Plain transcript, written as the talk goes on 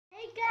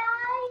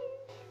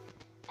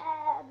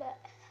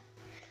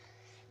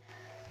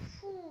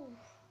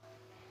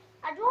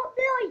I don't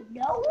really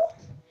know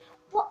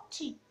what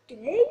to do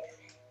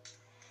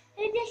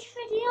in this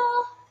video.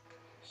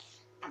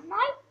 I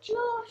might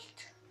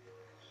just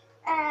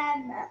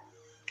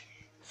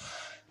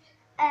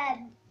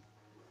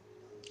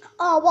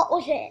oh, what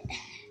was it?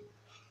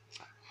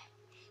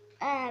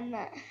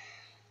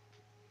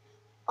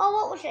 Oh,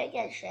 what was it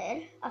again,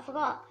 Shane? I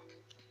forgot.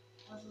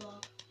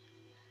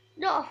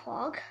 Not a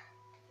vlog.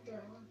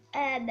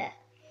 A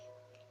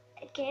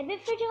gaming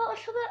video or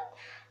something.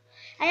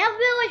 I haven't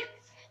really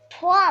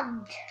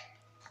planned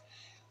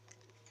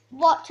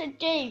what to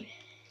do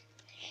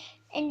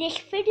in this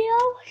video,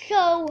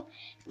 so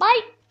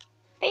might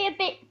be a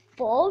bit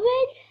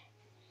boring.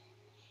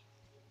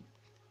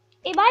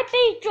 It might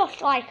be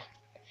just like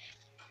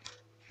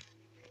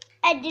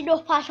ending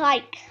up as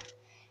like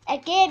a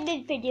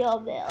gaming video,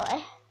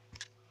 really.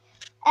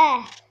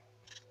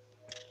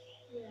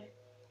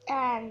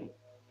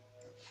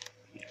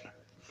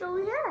 So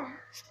yeah,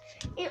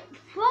 it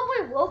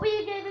probably will be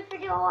a gaming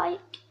video, like,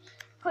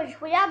 because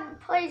we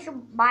haven't played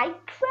some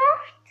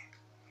Minecraft.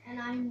 And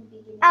I'm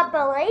beginning. I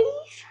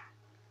believe.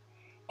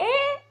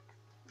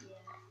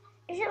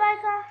 Is it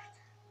Minecraft?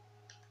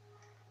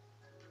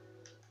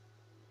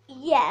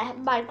 Yeah,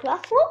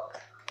 Minecraft. Look,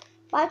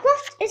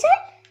 Minecraft. Is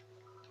it?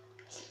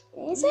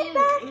 Is it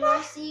Minecraft? You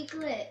want to see a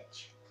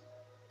glitch?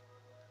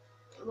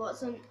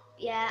 What's on?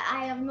 Yeah,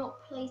 I have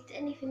not placed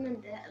anything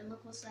under it, and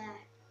look what's there.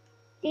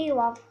 Do you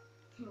want?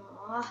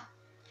 Aww,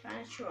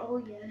 trying to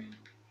troll you.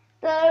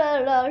 La la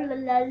la la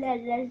la la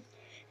la.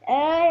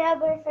 I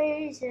have a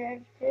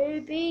reason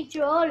to be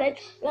trolling.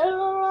 La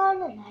la la la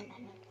la la.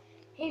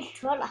 He's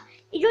trolling.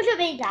 He doesn't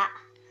mean that.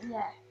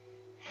 Yeah,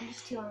 I'm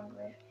just too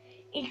angry.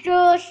 It's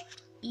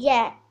just,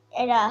 yeah,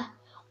 in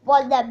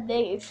one of them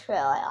moves really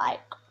like,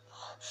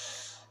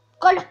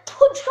 gonna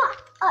punch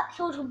that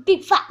sort of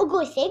big fat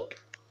ugly thing.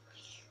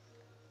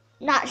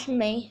 That's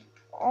me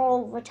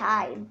all the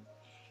time.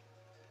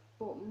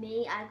 But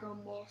me, I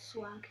got more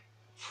swag.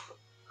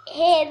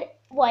 Him,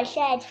 what I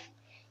said,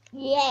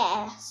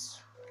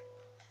 yes.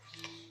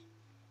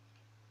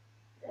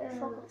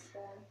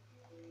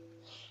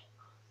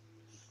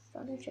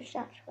 So just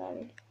that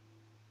swearing.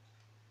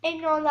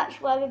 Ignore that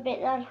swearing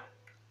bit then.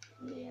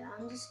 Yeah,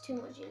 I'm just too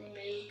much in the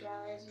mood,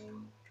 guys.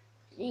 And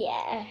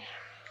yeah.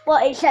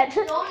 What he said.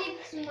 it's only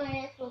because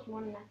my Xbox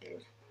One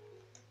knackered.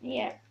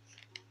 Yeah.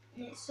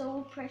 And it's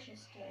so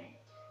precious to me.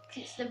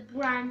 It's the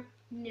brand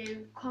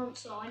new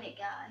console, innit,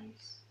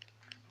 guys?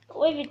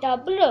 Leave it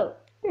down below.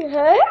 You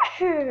have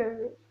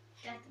to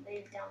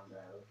leave it down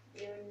below.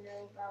 You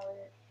know about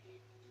it.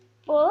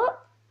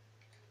 But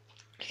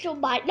some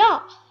might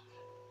not.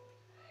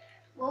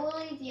 We'll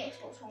leave the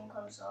Xbox One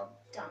console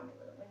down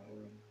below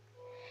anyway.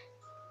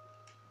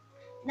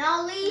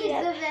 Now leave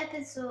the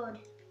episode.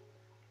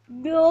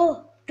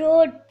 No,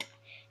 don't.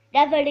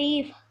 Never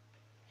leave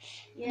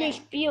this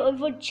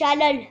beautiful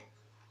channel.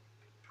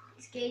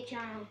 It's gay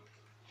channel.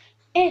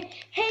 His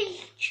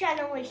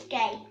channel is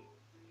gay.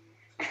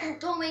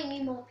 Don't make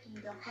me more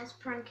peed off. I was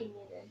pranking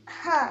you then.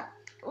 Huh.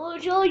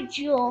 Was I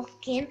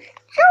joking?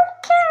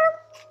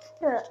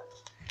 Joking.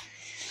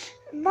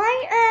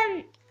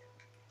 Might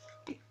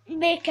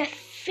make a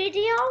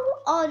video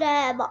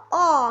on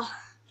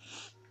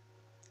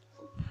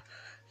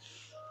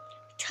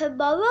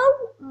tomorrow.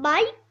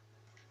 Might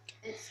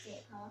At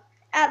skate park.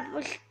 at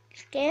the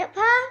skate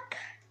park.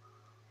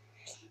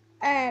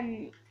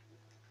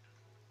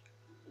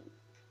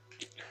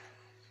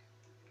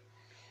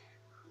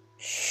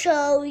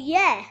 So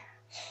yeah,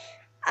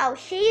 I'll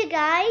see you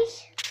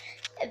guys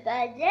in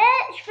the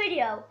next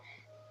video.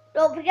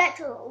 Don't forget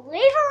to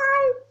leave a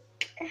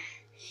like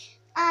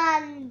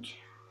and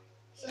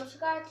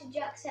Subscribe to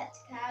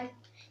Jacksepticeye.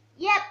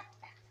 yep,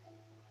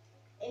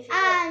 If you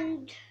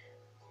and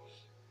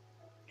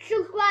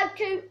subscribe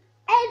to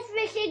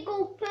every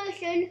single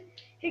person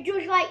who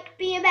does like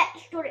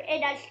BMX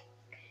stunting and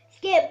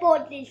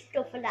skateboarding and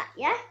stuff like that,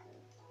 yeah?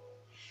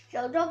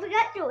 So don't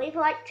forget to leave a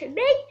like to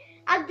me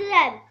and to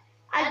them.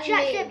 And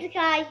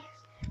Jacksepticeye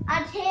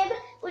and him,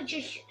 which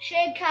is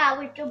Shane Carr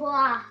with double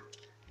R.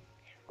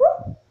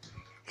 Woo.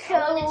 So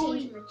I want to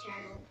change my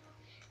channel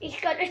he's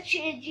gonna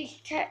change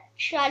his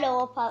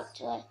channel up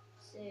actually.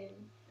 soon.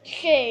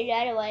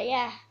 Anyway,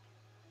 yeah.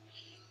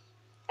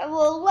 And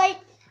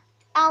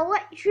I'll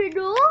let you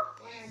know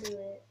When I do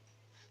it.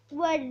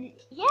 when,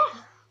 yeah,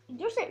 he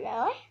does it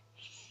really.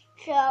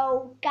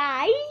 So,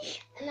 guys,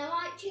 And I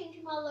might change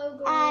my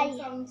logo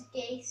from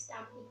Gay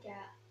Stampy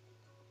Cat.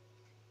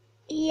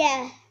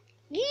 yeah.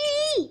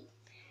 Yee!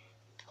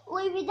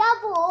 Leave it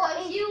down below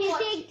So if you you watch-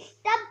 think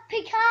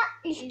Stampy Cat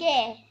is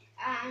gay.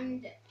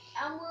 And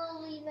I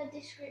will leave a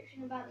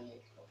description about the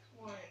Xbox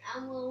One.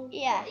 And we'll put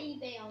Yeah.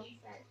 eBay on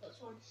for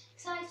Xbox One.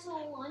 Because I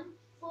saw one,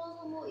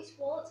 Forza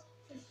Multisports,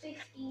 for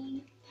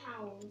 £15.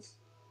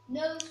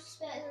 No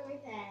spares and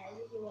repairs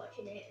if you're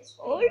watching it. It's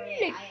Only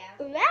I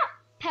have.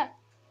 that.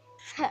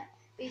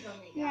 Please on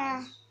it, guys.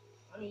 Yeah.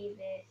 On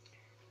eBay.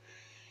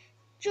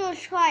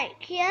 Just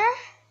like, yeah.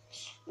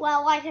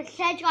 Well, like I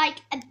said like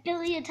a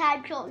billion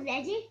times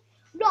already.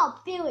 Not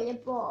a billion,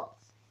 but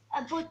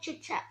a bunch of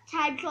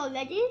times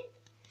already.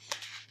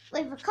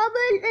 Leave a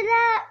comment to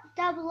that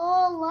down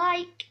below,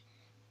 like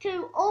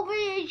to other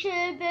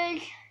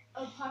YouTubers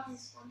apart from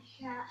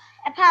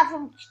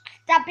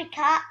Stampy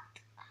Cat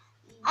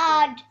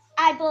and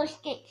I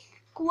both get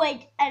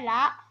Squid and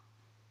that.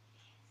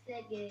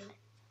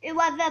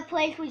 Whoever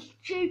plays with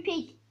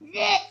stupid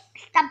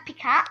Stampy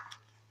Cat.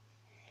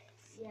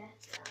 Yeah,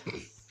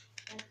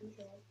 that's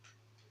good.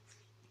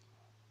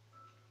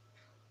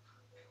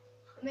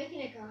 I'm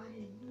making a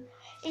garden.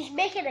 He's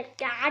making a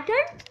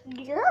garden?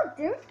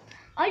 Garden?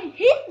 I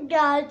hate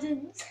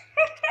gardens.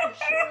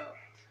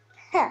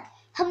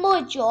 I'm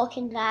more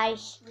joking,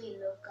 guys. We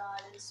love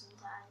gardens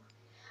sometimes.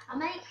 I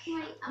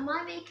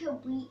might make a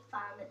wheat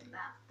farm at the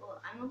back,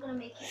 but I'm not gonna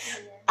make it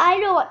here. I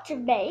know what to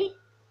make,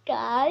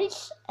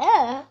 guys.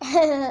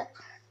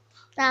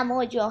 I'm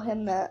more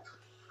joking, but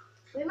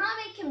We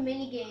might make a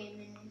mini game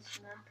in this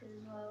map as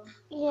well.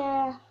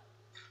 yeah.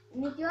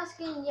 And if you're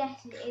asking,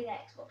 yes, it is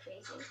Xbox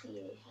 360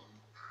 edition.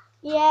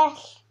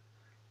 Yes.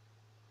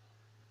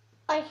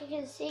 Like you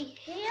can see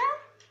here,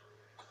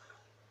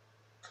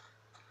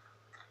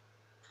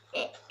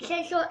 it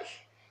says what's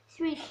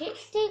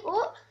 360.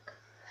 Look.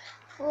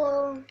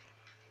 Don't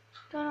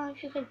know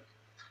if you can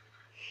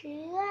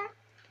see that,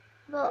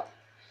 but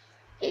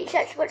it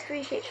says what's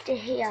 360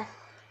 here.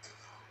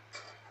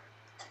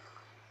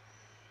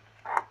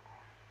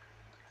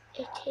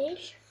 It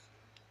is.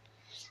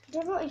 I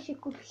don't know if you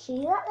could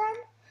see that then,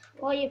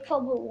 or you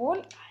probably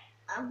won't.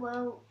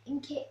 Well, in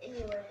case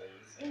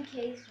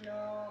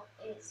no,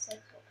 it's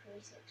Xbox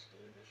 360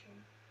 edition.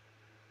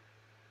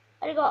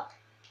 I got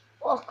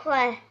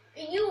Claire.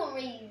 You won't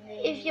read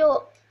it. If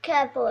you're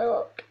careful,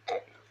 look.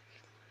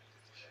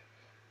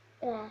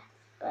 Yeah.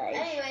 Guys.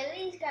 Anyway,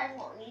 these guys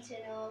want me to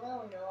know.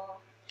 They'll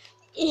know.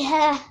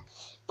 Yeah,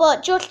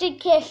 but just in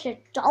case you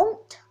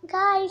don't,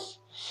 guys,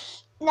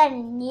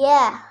 then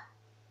yeah.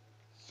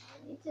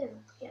 I need to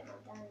get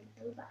my diamond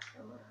blue back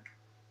somewhere.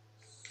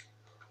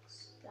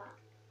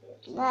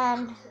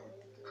 And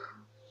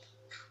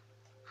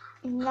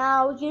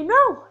now you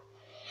know.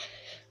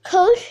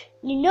 Cause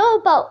you know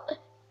about,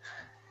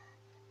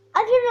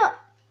 I don't know.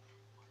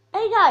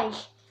 Hey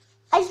guys,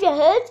 have you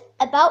heard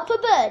about the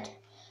bird?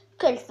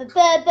 Cause the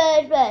bird.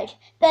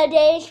 Bird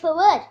is for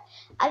word.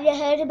 Have you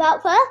heard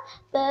about the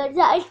bird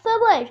that is for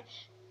word?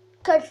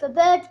 Cause the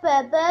bird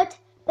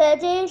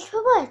is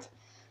for word.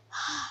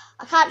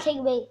 I can't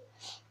sing me.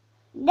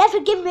 Never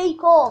give me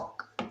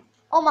cork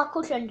on my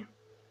cushion.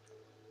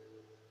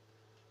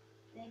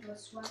 They go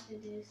swap to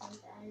do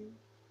something.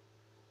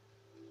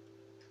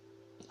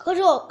 Cause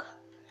look.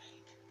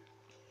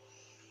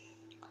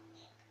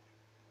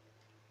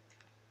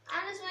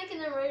 I'm just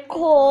making a road.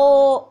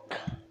 Cork.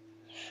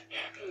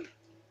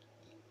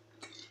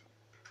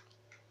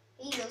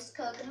 He goes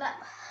coconut.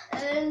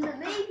 And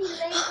maybe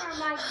later I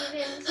might give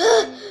him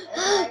some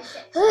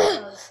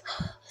advice.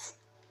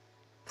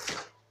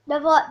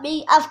 Never let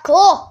me have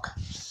cork.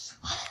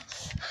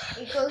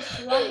 He goes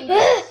swag.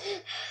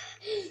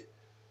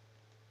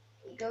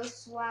 He goes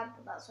swag.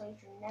 That's why you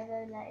should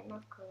never let him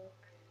have cork.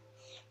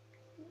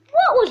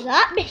 What was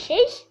that,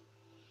 Mrs.?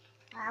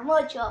 I'm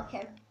not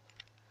joking.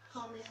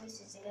 Call me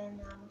Mrs. again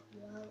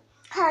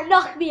now.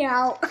 Knock me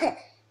out.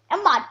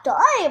 In my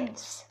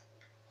dreams.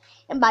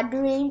 In my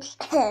dreams.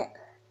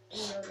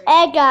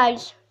 Hey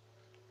guys.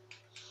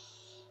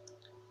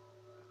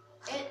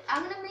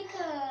 I'm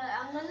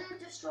gonna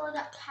destroy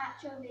that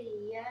patch over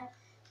here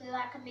so that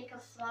I can make a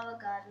flower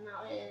garden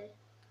out here.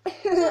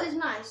 So it's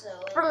nice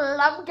though.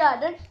 I'm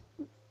garden.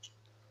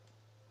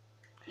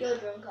 You're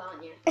drunk,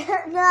 aren't you?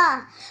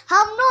 Nah,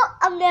 I'm not.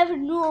 I'm never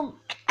drunk.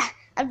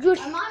 I'm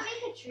just. I might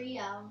make a tree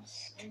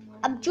house.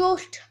 I'm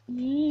just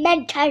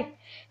mental.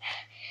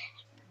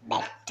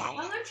 Mental. I'm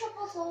gonna chop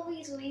off all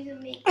these leaves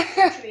and make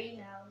a tree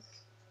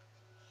house.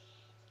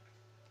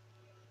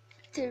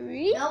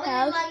 Tree Nobody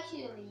house. likes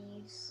your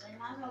leaves, so you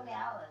might as well get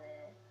out of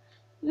there.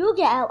 You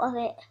get out of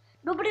it.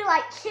 Nobody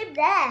likes him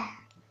there.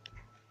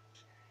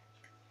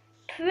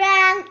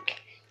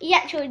 Prank. You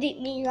actually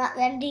didn't mean that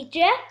then, did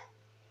you?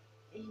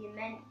 If you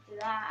meant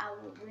that, I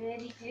would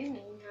really do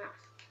mean that.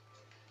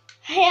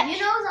 Yeah. You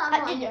know that I'm I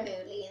not in the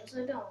didn't. mood, Liam,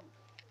 so don't.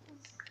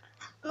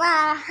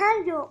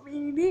 I don't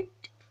mean it.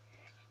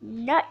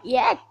 Not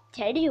yet,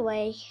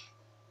 anyway.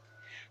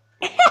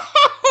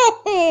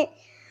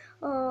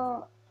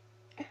 Oh.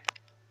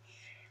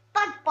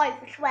 Bad boy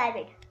for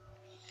swearing.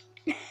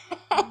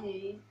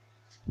 Noob.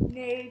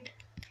 Noob.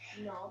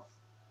 No.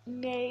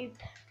 Noob.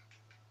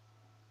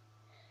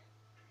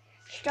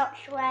 Stop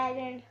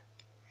swearing.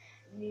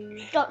 Noob.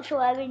 Stop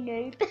swearing,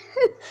 noob.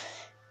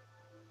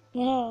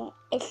 Yeah,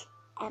 it's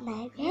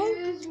American.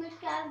 Use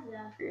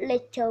Mikasa.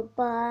 Little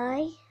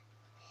boy.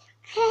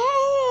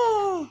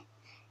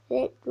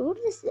 Let's do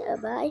this, little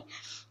boy.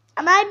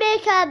 I might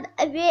make a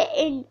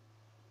rating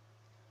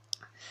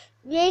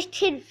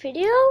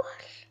video.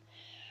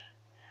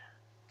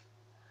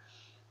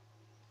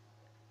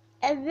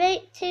 A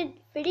rating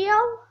video.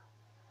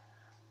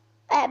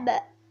 A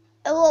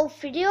little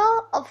video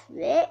of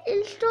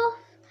rating stuff.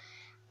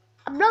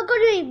 I'm not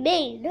going to be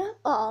mean.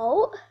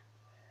 Oh,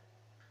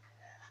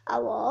 I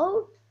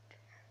won't.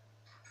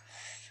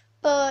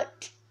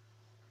 But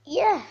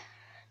yeah,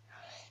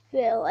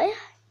 really.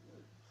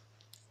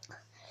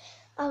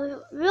 I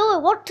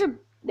really want to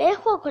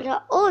make one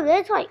because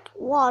there's like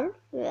one,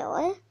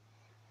 really.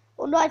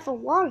 Well, not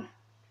even one.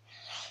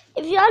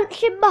 If you haven't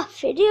seen my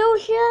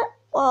videos yet,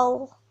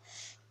 well,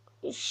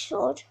 you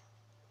should.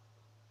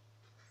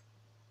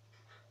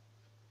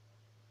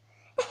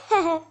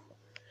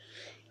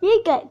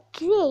 You get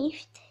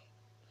griefed.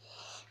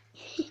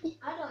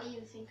 I don't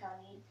even think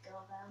I need the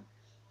doorbell.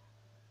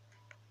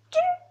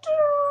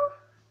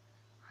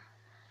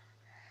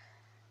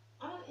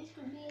 Oh, it's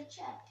going to be a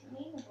check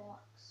in the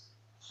box.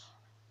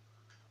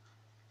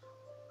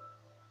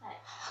 Right.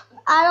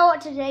 I know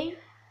what to do.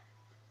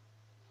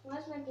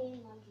 Where's my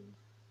game lagging?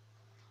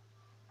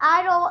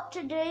 I know what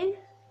to do.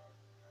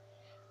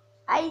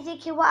 Are you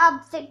thinking what I'm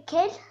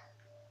thinking?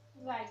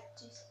 Right,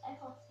 just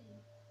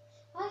everything.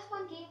 Where's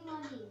my game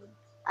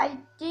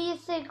lagging? Do you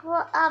think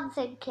what I'm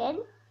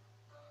thinking?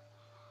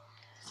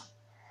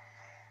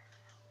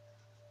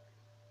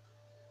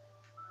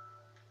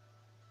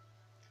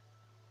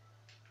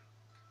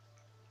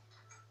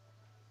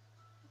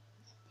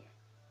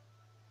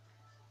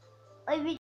 I mean,